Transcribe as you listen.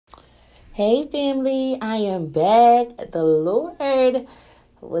Hey family, I am back. The Lord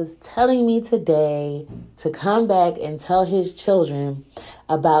was telling me today to come back and tell his children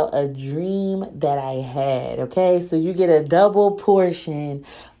about a dream that I had. Okay, so you get a double portion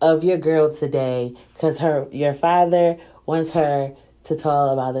of your girl today because your father wants her to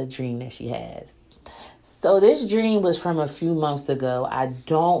tell about the dream that she has. So this dream was from a few months ago. I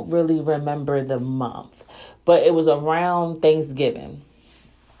don't really remember the month, but it was around Thanksgiving.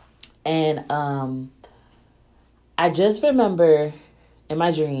 And I just remember in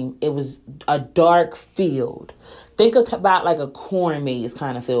my dream, it was a dark field. Think about like a corn maze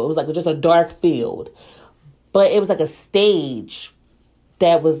kind of field. It was like just a dark field, but it was like a stage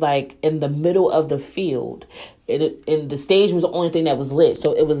that was like in the middle of the field. And the stage was the only thing that was lit.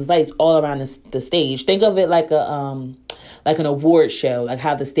 So it was lights all around the stage. Think of it like like an award show, like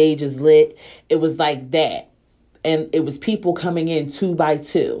how the stage is lit. It was like that. And it was people coming in 2 by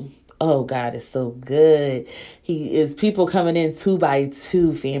 2. Oh, God is so good. He is people coming in 2 by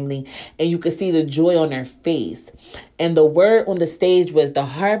 2, family. And you could see the joy on their face. And the word on the stage was the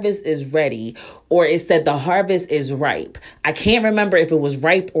harvest is ready, or it said the harvest is ripe. I can't remember if it was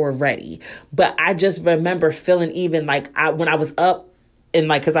ripe or ready, but I just remember feeling even like when I was up and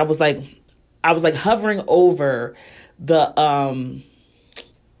like, cause I was like hovering over the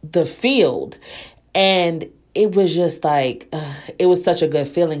field, and it was just like, it was such a good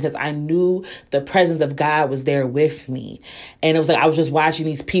feeling because I knew the presence of God was there with me. And it was like, I was just watching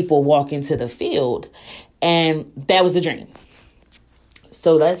these people walk into the field, and that was the dream.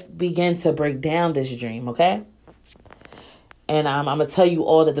 So let's begin to break down this dream, okay? And I'm going to tell you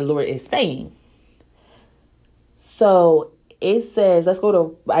all that the Lord is saying. So it says, let's go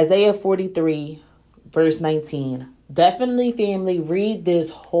to Isaiah 43, verse 19. Definitely, family, read this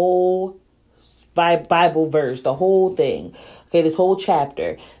whole Bible verse, the whole thing. Okay, this whole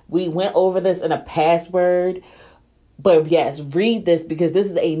chapter. We went over this in a password, but yes, read this because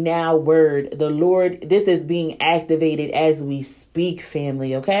this is a now word. The Lord, this is being activated as we speak,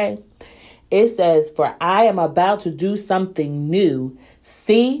 family, okay? It says, "For I am about to do something new.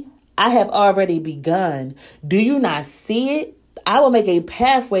 See, I have already begun. Do you not see it? I will make a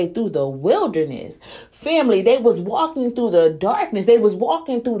pathway through the wilderness." Family, they was walking through the darkness. They was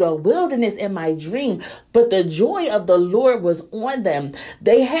walking through the wilderness in my dream, but the joy of the Lord was on them.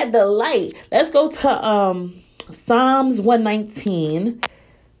 They had the light. Let's go to Psalms 119.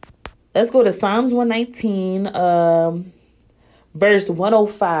 Let's go to Psalms 119, verse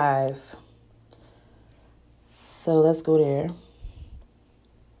 105. So let's go there.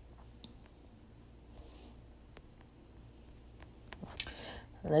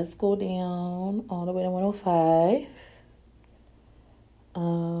 Let's go down all the way to 105.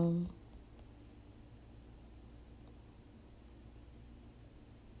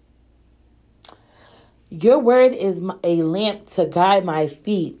 Your word is a lamp to guide my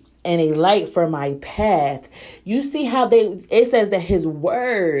feet and a light for my path. You see how it says that his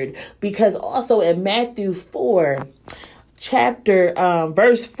word, because also in Matthew 4,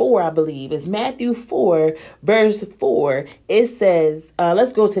 verse 4, I believe is Matthew 4, verse 4. It says,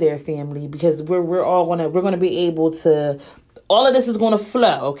 let's go to their family because we're going to be able to, all of this is going to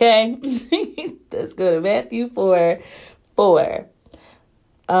flow. Okay. Let's go to Matthew 4, 4.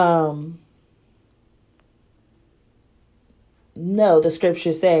 No, the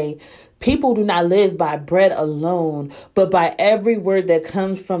scriptures say, people do not live by bread alone, but by every word that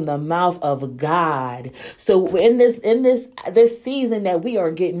comes from the mouth of God. So in this season that we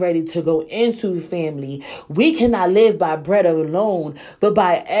are getting ready to go into, family, we cannot live by bread alone, but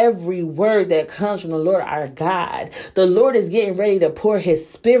by every word that comes from the Lord our God. The Lord is getting ready to pour his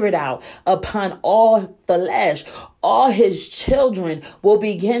spirit out upon all flesh. All his children will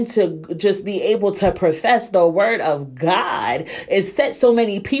begin to just be able to profess the word of God and set so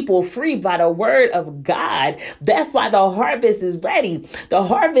many people free by the word of God. That's why the harvest is ready. The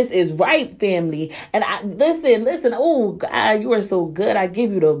harvest is ripe, family. And listen. Oh, God, you are so good. I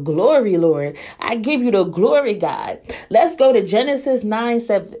give you the glory, Lord. I give you the glory, God. Let's go to Genesis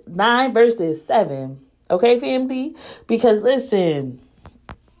 9 verses 7. Okay, family? Because listen,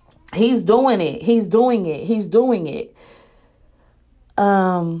 he's doing it. He's doing it. He's doing it.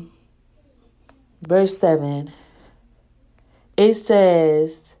 Verse 7. It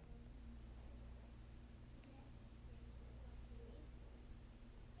says,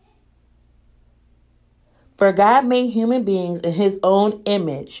 "For God made human beings in his own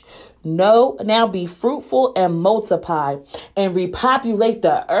image. No, now be fruitful and multiply and repopulate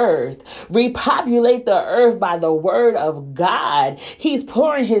the earth. Repopulate the earth by the word of God. He's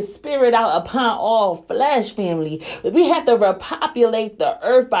pouring his spirit out upon all flesh, family. We have to repopulate the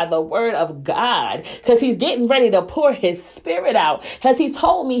earth by the word of God because he's getting ready to pour his spirit out. As he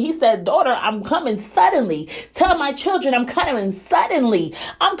told me, he said, daughter, I'm coming suddenly. Tell my children I'm coming suddenly.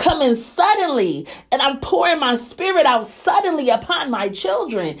 I'm coming suddenly. And I'm pouring my spirit out suddenly upon my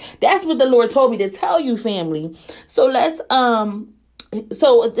children. That's what the Lord told me to tell you, family. So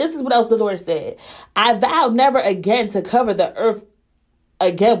so this is what else the Lord said. I vowed never again to cover the earth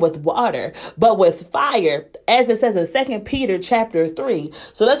again with water, but with fire, as it says in 2 Peter chapter 3.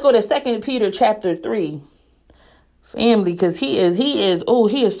 So let's go to 2 Peter chapter 3. Family, because he is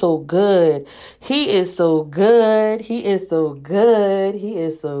so good. He is so good. He is so good. He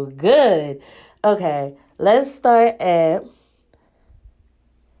is so good. Okay, let's start at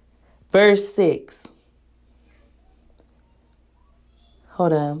verse 6.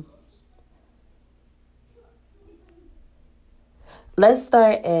 Hold on. Let's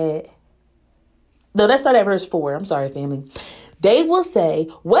start at verse 4. I'm sorry, family. They will say,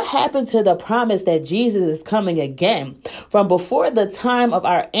 what happened to the promise that Jesus is coming again? From before the time of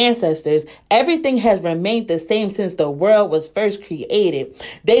our ancestors, everything has remained the same since the world was first created.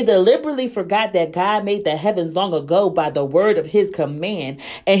 They deliberately forgot that God made the heavens long ago by the word of his command,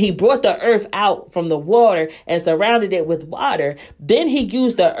 and he brought the earth out from the water and surrounded it with water. Then he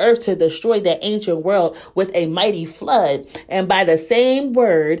used the earth to destroy the ancient world with a mighty flood. And by the same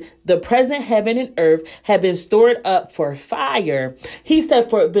word, the present heaven and earth have been stored up for fire. He said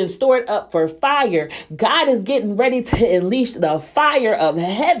been stored up for fire. God is getting ready to unleash the fire of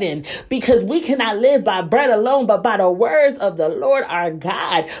heaven because we cannot live by bread alone, but by the words of the Lord our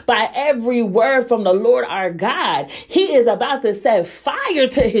God, by every word from the Lord our God. He is about to set fire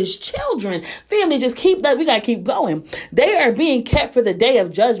to his children. Family, just keep that. We got to keep going. They are being kept for the day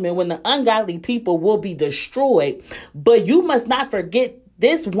of judgment when the ungodly people will be destroyed. But you must not forget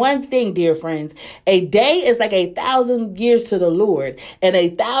this one thing, dear friends. A day is like 1,000 years to the Lord, and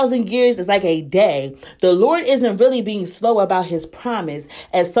 1,000 years is like a day. The Lord isn't really being slow about his promise,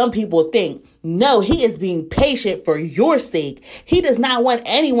 as some people think. No, he is being patient for your sake. He does not want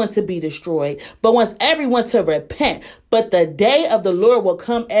anyone to be destroyed, but wants everyone to repent. But the day of the Lord will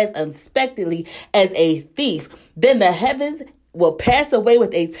come as unexpectedly as a thief. Then the heavens will pass away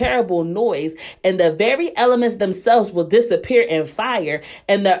with a terrible noise, and the very elements themselves will disappear in fire,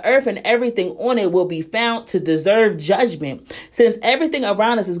 and the earth and everything on it will be found to deserve judgment. Since everything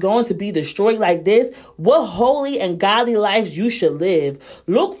around us is going to be destroyed like this, what holy and godly lives you should live.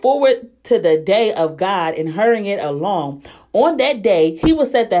 Look forward to the day of God and hurrying it along. On that day, he will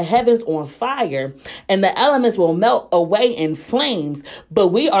set the heavens on fire and the elements will melt away in flames. But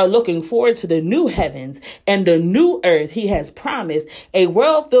we are looking forward to the new heavens and the new earth he has promised, a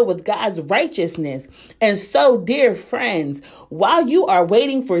world filled with God's righteousness. And so, dear friends, while you are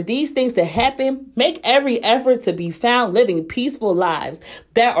waiting for these things to happen, make every effort to be found living peaceful lives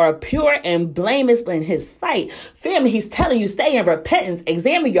that are pure and blameless in his sight. Family, he's telling you, stay in repentance,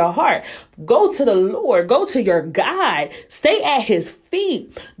 examine your heart, go to the Lord, go to your God, stay at his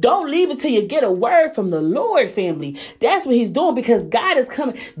feet. Don't leave it till you get a word from the Lord, family. That's what he's doing because God is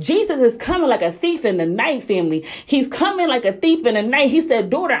coming. Jesus is coming like a thief in the night, family. He's coming like a thief in the night. He said,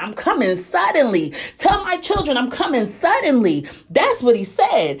 daughter, I'm coming suddenly. Tell my children I'm coming suddenly. That's what he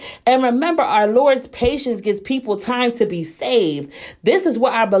said. And remember, our Lord's patience gives people time to be saved. This is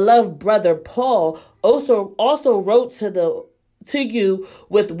what our beloved brother Paul also wrote to you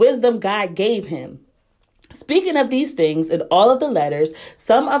with wisdom God gave him. Speaking of these things in all of the letters,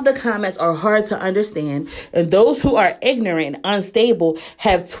 some of the comments are hard to understand, and those who are ignorant and unstable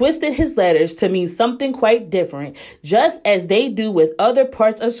have twisted his letters to mean something quite different, just as they do with other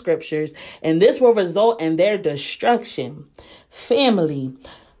parts of scriptures, and this will result in their destruction. Family,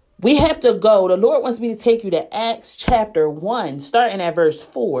 we have to go. The Lord wants me to take you to Acts chapter 1, starting at verse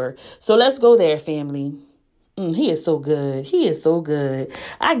 4. So let's go there, family. He is so good. He is so good.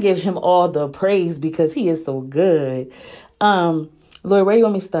 I give him all the praise because he is so good. Lord, where you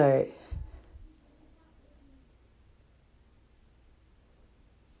want me to start?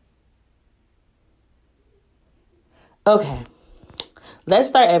 Okay. Let's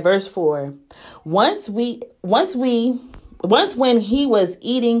start at verse 4. Once when he was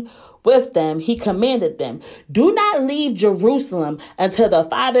eating with them, he commanded them, do not leave Jerusalem until the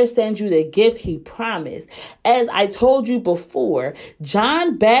Father sends you the gift he promised. As I told you before,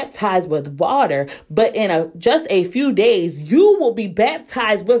 John baptized with water, but in just a few days, you will be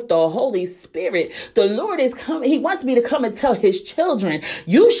baptized with the Holy Spirit. The Lord is coming. He wants me to come and tell his children,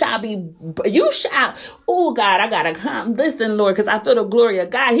 oh God, I gotta come. Listen, Lord, because I feel the glory of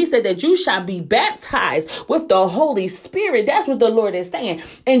God. He said that you shall be baptized with the Holy Spirit. That's what the Lord is saying.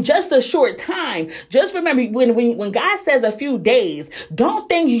 In just a short time, just remember when God says a few days, don't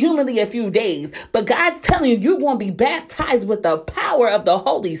think humanly a few days, but God's telling you, you're going to be baptized with the power of the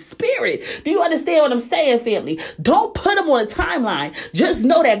Holy Spirit. Do you understand what I'm saying, family? Don't put him on a timeline. Just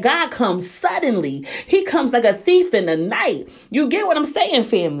know that God comes suddenly. He comes like a thief in the night. You get what I'm saying,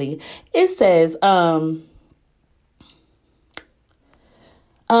 family? It says,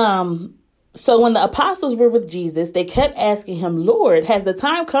 so when the apostles were with Jesus, they kept asking him, Lord, has the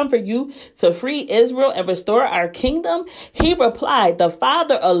time come for you to free Israel and restore our kingdom? He replied, the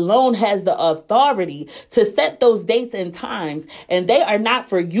Father alone has the authority to set those dates and times, and they are not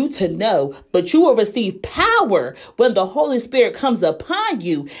for you to know, but you will receive power when the Holy Spirit comes upon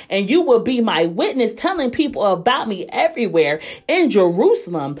you, and you will be my witness, telling people about me everywhere in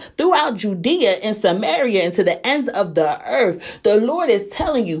Jerusalem, throughout Judea and Samaria, and to the ends of the earth. The Lord is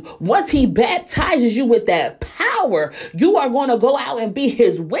telling you, once he baptizes you with that power, you are going to go out and be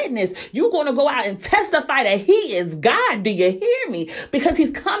his witness. You're going to go out and testify that he is God. Do you hear me? Because he's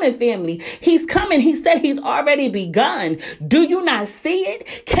coming, family. He's coming. He said he's already begun. Do you not see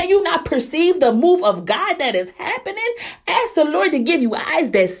it? Can you not perceive the move of God that is happening? Ask the Lord to give you eyes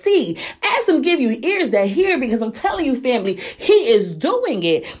that see. Ask him to give you ears that hear, because I'm telling you, family, he is doing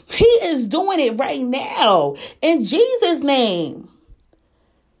it. He is doing it right now in Jesus' name.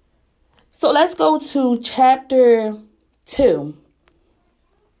 So let's go to chapter 2.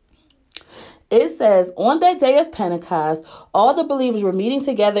 It says, on that day of Pentecost, all the believers were meeting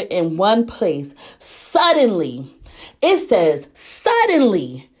together in one place. Suddenly, it says,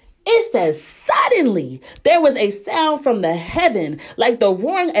 suddenly, there was a sound from the heaven like the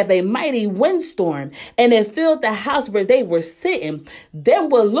roaring of a mighty windstorm, and it filled the house where they were sitting. Then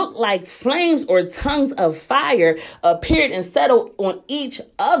what looked like flames or tongues of fire appeared and settled on each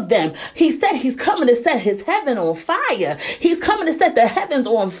of them. He said he's coming to set his heaven on fire. He's coming to set the heavens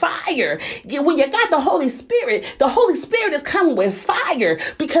on fire. When you got the Holy Spirit is coming with fire,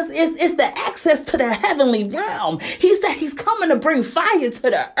 because it's the access to the heavenly realm. He said he's coming to bring fire to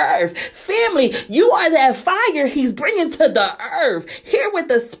the earth. Family, you are that fire he's bringing to the earth. Hear what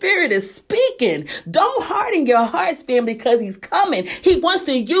the Spirit is speaking. Don't harden your hearts, family, because he's coming. He wants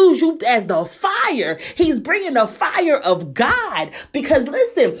to use you as the fire. He's bringing the fire of God. Because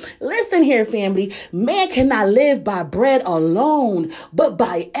listen here, family. Man cannot live by bread alone, but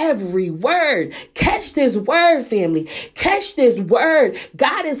by every word. Catch this word, family. Catch this word.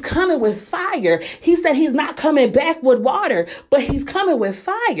 God is coming with fire. He said he's not coming back with water, but he's coming with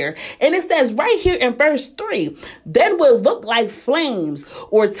fire. And it says right here in verse 3, then what looked like flames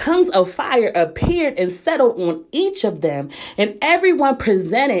or tongues of fire appeared and settled on each of them. And everyone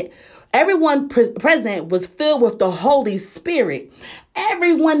present was filled with the Holy Spirit.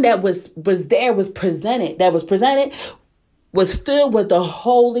 Everyone that was presented was filled with the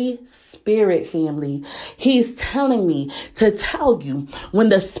Holy Spirit, family. He's telling me to tell you, when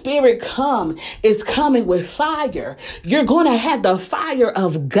the Spirit is coming with fire. You're going to have the fire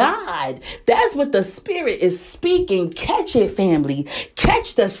of God. That's what the Spirit is speaking. Catch it, family.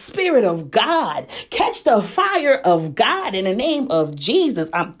 Catch the Spirit of God. Catch the fire of God in the name of Jesus.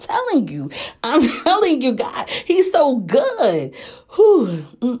 I'm telling you, God, he's so good.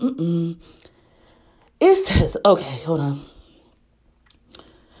 It says, okay, hold on.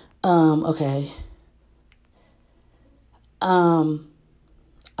 Okay. Hold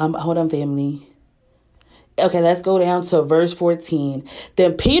on, family. Okay, let's go down to verse 14.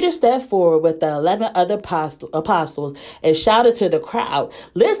 Then Peter stepped forward with the 11 other apostles and shouted to the crowd,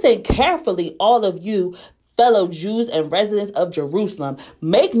 listen carefully, all of you fellow Jews and residents of Jerusalem.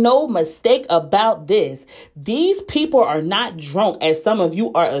 Make no mistake about this. These people are not drunk, as some of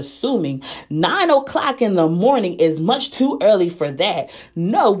you are assuming. 9 o'clock in the morning is much too early for that.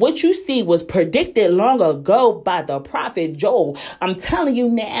 No, what you see was predicted long ago by the prophet Joel. I'm telling you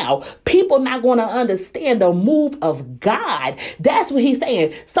now, people not going to understand the move of God. That's what he's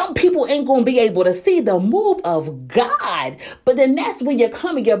saying. Some people ain't going to be able to see the move of God. But then that's when you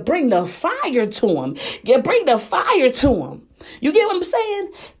come and you bring the fire to them. You bring the fire to them. You get what I'm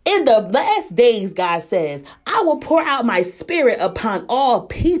saying? In the last days, God says, I will pour out my spirit upon all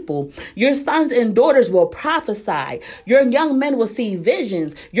people. Your sons and daughters will prophesy. Your young men will see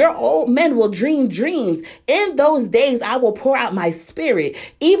visions. Your old men will dream dreams. In those days, I will pour out my spirit,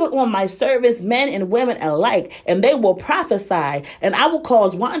 even on my servants, men and women alike, and they will prophesy. And I will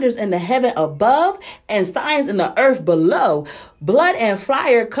cause wonders in the heaven above and signs in the earth below, blood and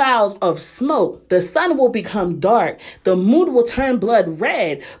fire clouds of smoke. The sun will become dark. The moon will turn blood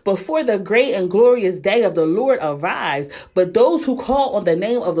red before the great and glorious day of the Lord arise. But those who call on the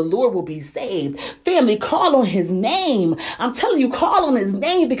name of the Lord will be saved. Family, call on his name. I'm telling you, call on his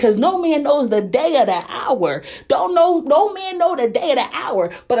name, because no man knows the day or the hour. No man know the day or the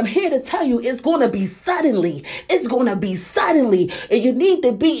hour. But I'm here to tell you, it's going to be suddenly. It's going to be suddenly. And you need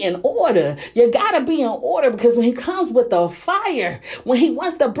to be in order. You got to be in order, because when he comes with the fire, when he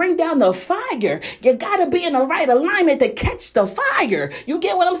wants to bring down the fire, you got to be in the right alignment to catch the fire. You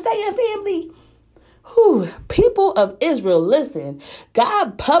get what I'm saying, family? Whew. People of Israel, listen.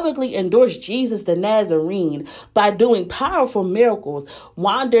 God publicly endorsed Jesus the Nazarene by doing powerful miracles,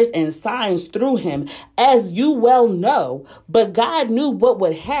 wonders, and signs through him, as you well know. But God knew what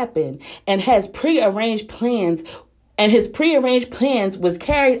would happen and has prearranged plans. And his prearranged plans was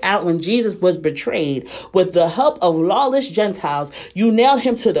carried out when Jesus was betrayed. With the help of lawless Gentiles, you nailed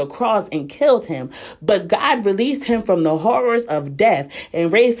him to the cross and killed him. But God released him from the horrors of death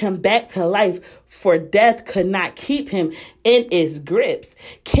and raised him back to life, for death could not keep him in its grips.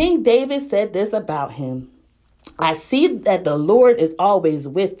 King David said this about him: I see that the Lord is always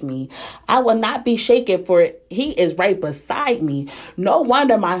with me. I will not be shaken, for he is right beside me. No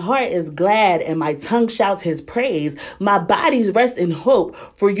wonder my heart is glad and my tongue shouts his praise. My body rests in hope,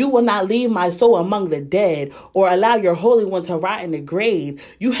 for you will not leave my soul among the dead or allow your Holy One to rot in the grave.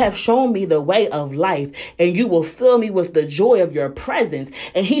 You have shown me the way of life, and you will fill me with the joy of your presence,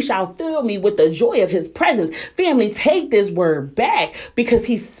 and he shall fill me with the joy of his presence. Family, take this word back, because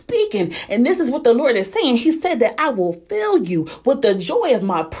he's speaking, and this is what the Lord is saying. He said that I will fill you with the joy of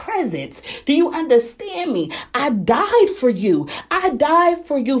my presence. Do you understand me? I died for you. I died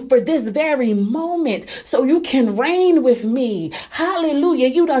for you for this very moment, so you can reign with me. Hallelujah.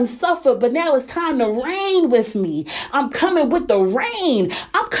 You done suffered, but now it's time to reign with me. I'm coming with the reign.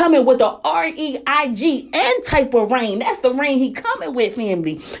 I'm coming with the REIGN type of reign. That's the reign he coming with,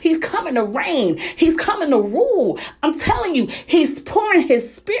 family. He's coming to reign. He's coming to rule. I'm telling you, he's pouring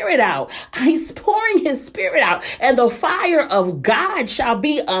his spirit out. He's pouring his spirit out. And the fire of God shall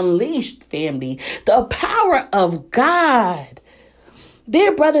be unleashed, family. The power of God.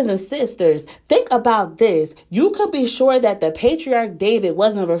 Dear brothers and sisters, think about this. You could be sure that the patriarch David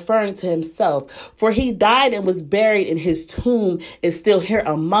wasn't referring to himself, for he died and was buried, and his tomb is still here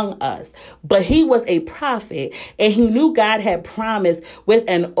among us. But he was a prophet, and he knew God had promised with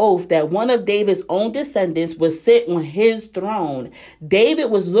an oath that one of David's own descendants would sit on his throne. David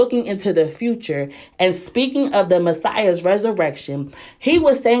was looking into the future and speaking of the Messiah's resurrection. He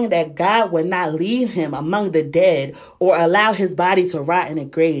was saying that God would not leave him among the dead or allow his body to rot in a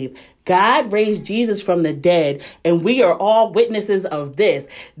grave. God raised Jesus from the dead, and we are all witnesses of this.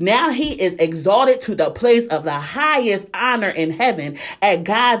 Now he is exalted to the place of the highest honor in heaven at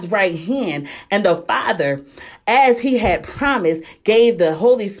God's right hand. And the Father, as he had promised, gave the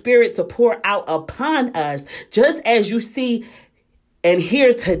Holy Spirit to pour out upon us, just as you see and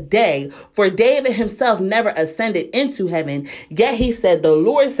here today. For David himself never ascended into heaven, yet he said, the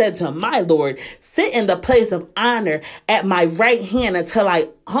Lord said to my Lord, sit in the place of honor at my right hand until I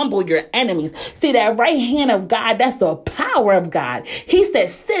humble your enemies. See, that right hand of God, that's the power of God. He said,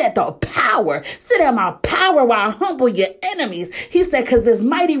 sit at the power, sit at my power while I humble your enemies. He said, because this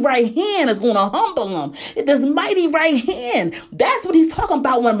mighty right hand is going to humble them. This mighty right hand, that's what he's talking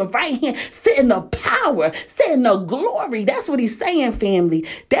about. When the right hand, sit in the power, sit in the glory. That's what he's saying, family.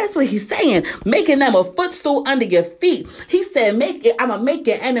 That's what he's saying. Making them a footstool under your feet. He said, I'm going to make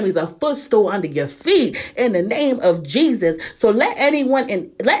your enemies a footstool under your feet in the name of Jesus. So let everyone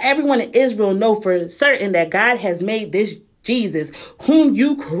in Israel know for certain that God has made this Jesus, whom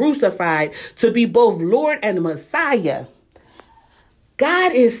you crucified, to be both Lord and Messiah.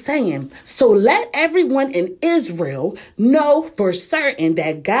 God is saying, so let everyone in Israel know for certain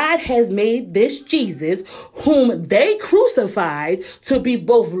that God has made this Jesus, whom they crucified, to be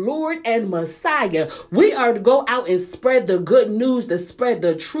both Lord and Messiah. We are to go out and spread the good news, to spread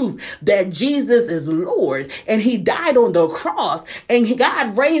the truth that Jesus is Lord, and he died on the cross, and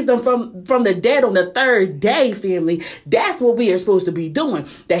God raised him from the dead on the third day, family. That's what we are supposed to be doing,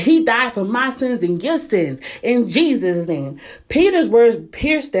 that he died for my sins and your sins in Jesus' name. Peter's words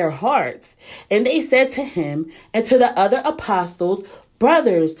pierced their hearts. And they said to him and to the other apostles,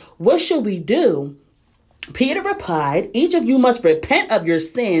 "Brothers, what should we do?" Peter replied, "Each of you must repent of your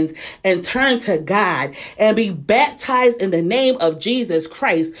sins and turn to God and be baptized in the name of Jesus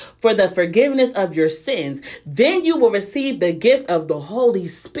Christ for the forgiveness of your sins. Then you will receive the gift of the Holy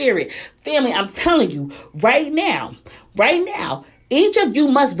Spirit." Family, I'm telling you right now, each of you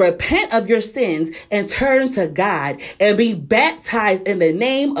must repent of your sins and turn to God and be baptized in the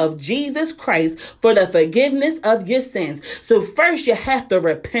name of Jesus Christ for the forgiveness of your sins. So first you have to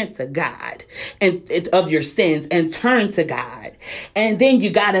repent to God and of your sins and turn to God. And then you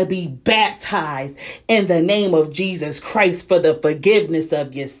got to be baptized in the name of Jesus Christ for the forgiveness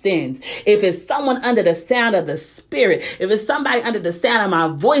of your sins. If it's someone under the sound of the Spirit, if it's somebody under the sound of my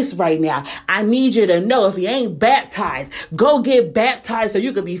voice right now, I need you to know, if you ain't baptized, go get baptized so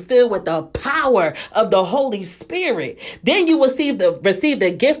you can be filled with the power of the Holy Spirit. Then you receive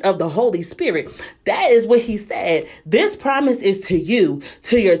the gift of the Holy Spirit. That is what he said. This promise is to you,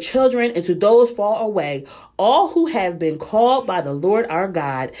 to your children, and to those far away, all who have been called by the Lord our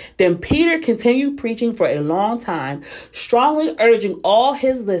God. Then Peter continued preaching for a long time, strongly urging all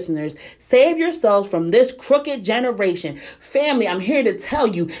his listeners, save yourselves from this crooked generation. Family, I'm here to tell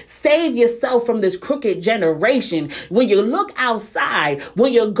you, save yourself from this crooked generation. When you look outside,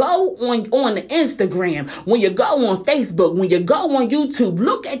 when you go on Instagram, when you go on Facebook, when you go on YouTube,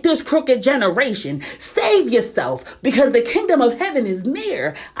 look at this crooked generation. Save yourself, because the kingdom of heaven is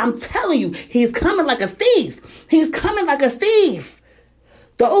near. I'm telling you, he's coming like a thief. He's coming like a thief.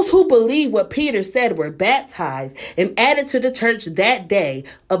 Those who believed what Peter said were baptized and added to the church that day,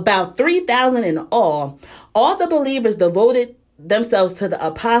 about 3,000 in all. All the believers devoted themselves to the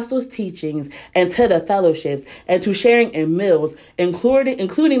apostles' teachings and to the fellowships and to sharing in meals,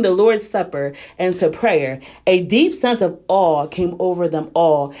 including the Lord's Supper, and to prayer. A deep sense of awe came over them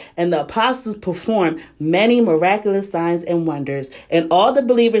all, and the apostles performed many miraculous signs and wonders. And all the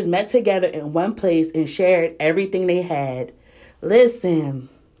believers met together in one place and shared everything they had. Listen,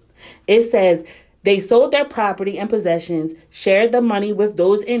 it says, they sold their property and possessions, shared the money with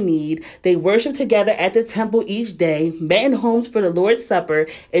those in need. They worshiped together at the temple each day, met in homes for the Lord's Supper,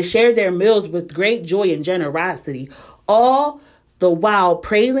 and shared their meals with great joy and generosity, all the while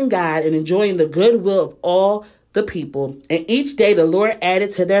praising God and enjoying the goodwill of all the people. And each day the Lord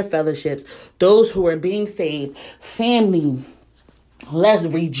added to their fellowships those who were being saved. Family, let's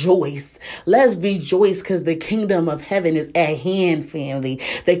rejoice. Let's rejoice, because the kingdom of heaven is at hand, family.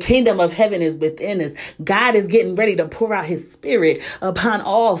 The kingdom of heaven is within us. God is getting ready to pour out his Spirit upon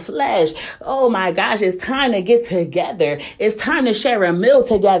all flesh. Oh my gosh, it's time to get together. It's time to share a meal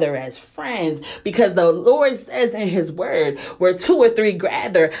together as friends, because the Lord says in his word, where 2 or 3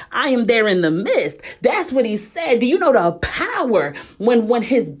 gather, I am there in the midst. That's what he said. Do you know the power when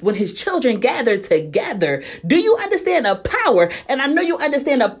his children gather together? Do you understand the power? And I know you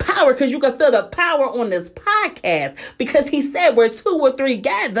understand the power, because you can feel the power on this podcast, because he said where 2 or 3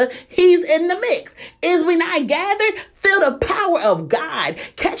 gather, he's in the mix. Is we not gathered? Feel the power of God.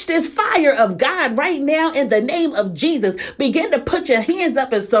 Catch this fire of God right now in the name of Jesus. Begin to put your hands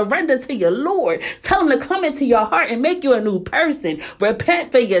up and surrender to your Lord. Tell him to come into your heart and make you a new person.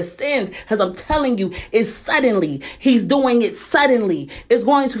 Repent for your sins, because I'm telling you, it's suddenly. He's doing it suddenly. It's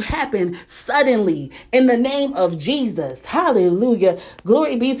going to happen suddenly in the name of Jesus. Hallelujah.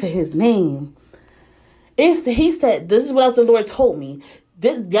 Glory be to his name. He said, this is what else the Lord told me.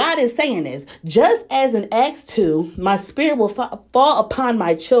 God is saying this, just as in Acts 2, my Spirit will fall upon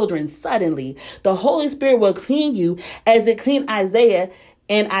my children suddenly. The Holy Spirit will clean you as it cleaned Isaiah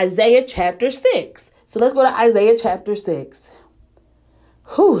in Isaiah chapter 6. So let's go to Isaiah chapter 6.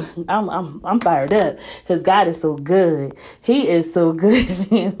 Whew, I'm fired up, because God is so good. He is so good,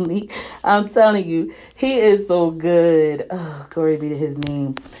 family. I'm telling you, he is so good. Oh, glory be to his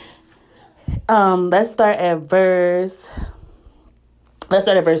name. Let's start at verse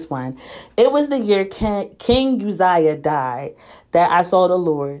 1. It was the year King Uzziah died that I saw the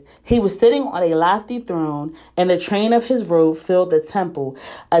Lord. He was sitting on a lofty throne, and the train of his robe filled the temple.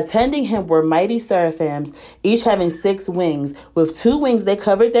 Attending him were mighty seraphims, each having 6 wings. With 2 wings they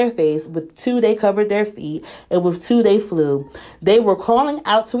covered their face, with 2 they covered their feet, and with 2 they flew. They were calling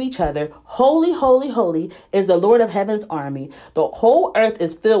out to each other, Holy, holy, holy is the Lord of heaven's army. The whole earth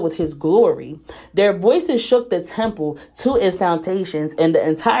is filled with his glory. Their voices shook the temple to its foundations, and the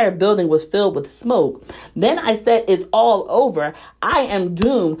entire building was filled with smoke. Then I said, it's all over. I am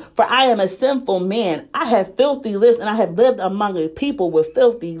doomed, for I am a sinful man. I have filthy lips, and I have lived among a people with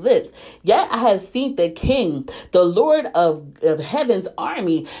filthy lips. Yet I have seen the King, the Lord of heaven's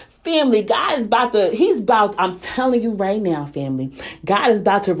army. Family, God is I'm telling you right now, family, God is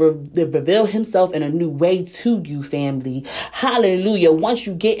about to reveal himself in a new way to you, family. Hallelujah. Once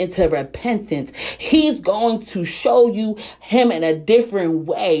you get into repentance, he's going to show you him in a different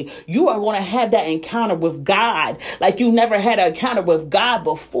way. You are going to have that encounter with God like you never had an encounter with God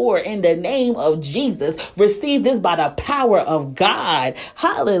before. In the name of Jesus, receive this by the power of God.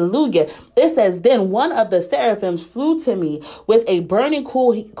 Hallelujah. It says, then one of the seraphims flew to me with a burning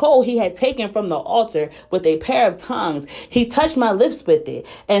coal he had taken from the altar with a pair of tongues. He touched my lips with it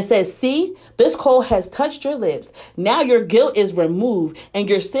and said, see, this coal has touched your lips. Now your guilt is removed and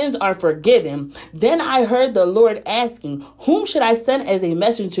your sins are forgiven. Then I heard the Lord asking, whom should I send as a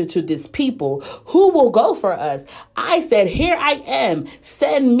messenger to this people? Who will go for us? I said, here I am,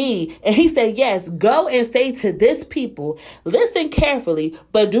 send me. And he said, yes, go and say to this people, listen carefully,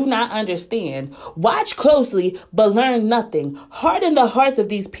 but do not understand. Watch closely, but learn nothing. Harden the hearts of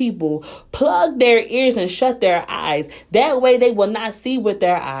these people, plug their ears and shut their eyes. That way they will not see with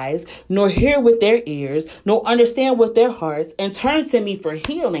their eyes, nor hear with their ears, nor understand with their hearts, and turn to me for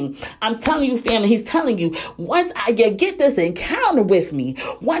healing. I'm telling you, family, he's telling you, once you get this encounter with me,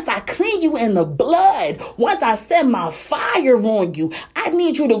 once I clean you in the blood, once I send my fire on you, I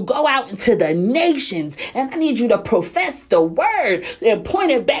need you to go out into the nations, and I need you to profess the word and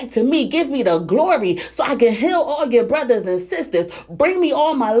point it back to me. Give me the glory so I can heal all your brothers and sisters. Bring me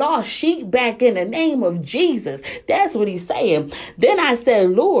all my lost sheep back in the name of Jesus. That's what he's saying. Then I said,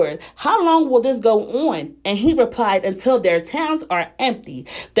 Lord, how long will this go on? And he replied, until their towns are empty,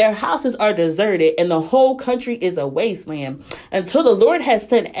 their houses are deserted, and the whole country is a wasteland. Until the Lord has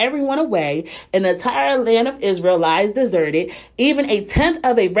sent everyone away, and the entire land of Israel lies deserted, even a tenth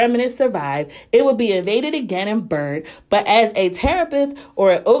of a remnant survive, it will be invaded again and burned. But as a terebinth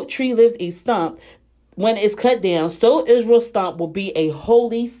or an oak tree leaves a stump, when it's cut down, so Israel's stump will be a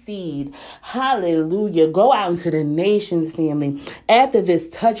holy seed. Hallelujah. Go out into the nations, family. After this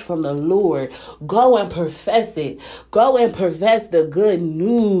touch from the Lord, go and profess it. Go and profess the good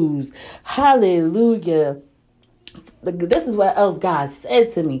news. Hallelujah. This is what else God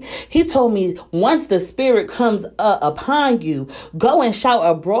said to me. He told me, once the Spirit comes upon you, go and shout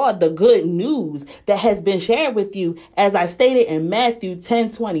abroad the good news that has been shared with you, as I stated in Matthew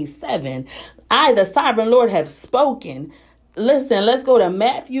 10:27. I, the sovereign Lord, have spoken. Listen, let's go to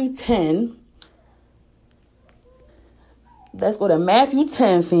Matthew 10. Let's go to Matthew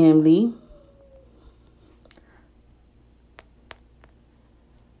 10, family.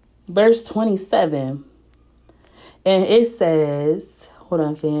 Verse 27. And it says, hold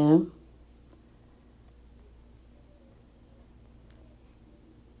on, fam.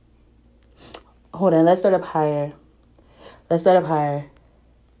 Hold on, let's start up higher.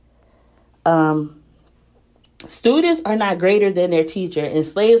 Students are not greater than their teacher, and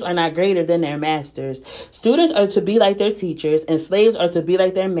slaves are not greater than their masters. Students are to be like their teachers, and slaves are to be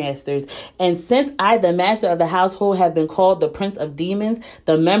like their masters. And since I, the master of the household, have been called the prince of demons,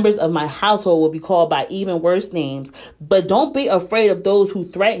 the members of my household will be called by even worse names. But don't be afraid of those who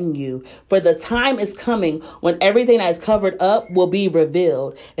threaten you, for the time is coming when everything that is covered up will be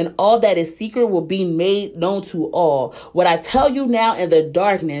revealed, and all that is secret will be made known to all. What I tell you now in the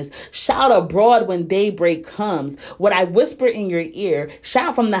darkness, shout abroad when daybreak comes. What I whisper in your ear,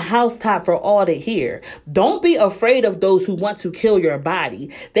 shout from the housetop for all to hear. Don't be afraid of those who want to kill your body.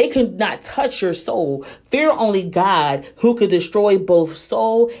 They cannot touch your soul. Fear only God, who could destroy both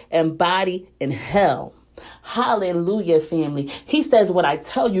soul and body in hell. Hallelujah, family. He says, what I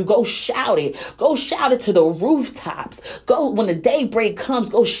tell you, go shout it. Go shout it to the rooftops. Go, when the daybreak comes,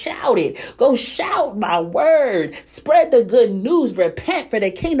 go shout it. Go shout my word. Spread the good news. Repent, for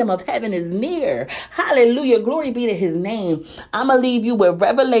the kingdom of heaven is near. Hallelujah. Glory be to his name. I'm going to leave you with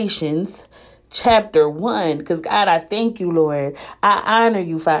Revelations chapter 1, because God, I thank you, Lord. I honor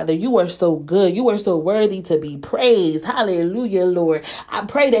you, Father. You are so good. You are so worthy to be praised. Hallelujah, Lord. I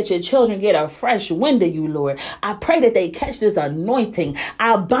pray that your children get a fresh wind of you, Lord. I pray that they catch this anointing.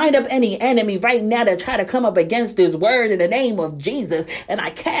 I bind up any enemy right now that try to come up against this word in the name of Jesus, and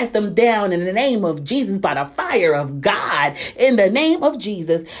I cast them down in the name of Jesus by the fire of God in the name of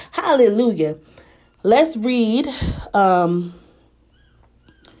Jesus. Hallelujah. Let's read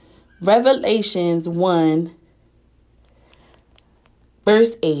Revelations 1,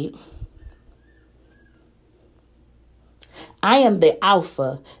 verse 8. I am the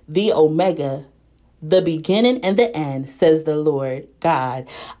Alpha, the Omega, the beginning and the end, says the Lord God.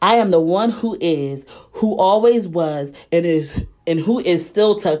 I am the one who is, who always was, and who is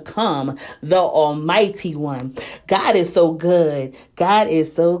still to come, the Almighty One. God is so good. God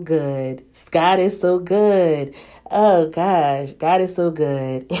is so good. God is so good. Oh gosh, God is so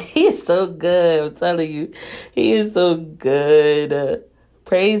good. He's so good. I'm telling you, he is so good.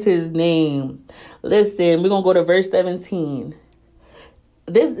 Praise his name. Listen, we're going to go to verse 17.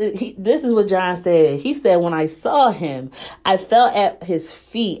 This is what John said. He said, when I saw him, I fell at his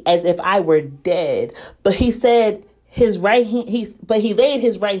feet as if I were dead. But he said, his right hand, he laid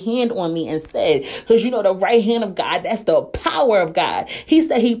his right hand on me and said, because the right hand of God, that's the power of God. He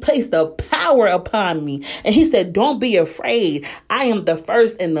said he placed the power upon me. And he said, don't be afraid. I am the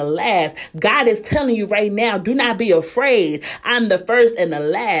first and the last. God is telling you right now, do not be afraid. I'm the first and the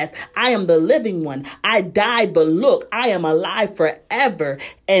last. I am the living one. I died, but look, I am alive forever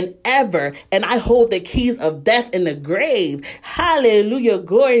and ever. And I hold the keys of death in the grave. Hallelujah.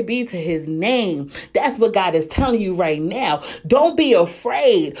 Glory be to his name. That's what God is telling you right now. Don't be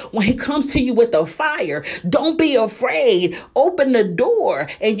afraid when he comes to you with the fire. Don't be afraid. Open the door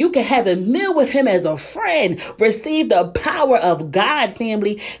and you can have a meal with him as a friend. Receive the power of God,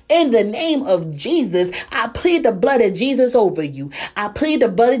 family. In the name of Jesus, I plead the blood of Jesus over you. I plead the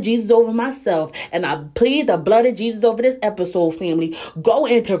blood of Jesus over myself. And I plead the blood of Jesus over this episode, family. Go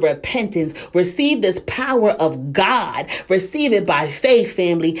into repentance. Receive this power of God. Receive it by faith,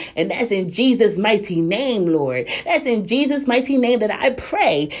 family. And that's in Jesus' mighty name, Lord. That's in Jesus' mighty name that I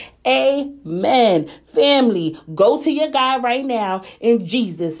pray. Amen. Family, go to your God right now in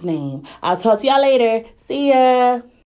Jesus' name. I'll talk to y'all later. See ya.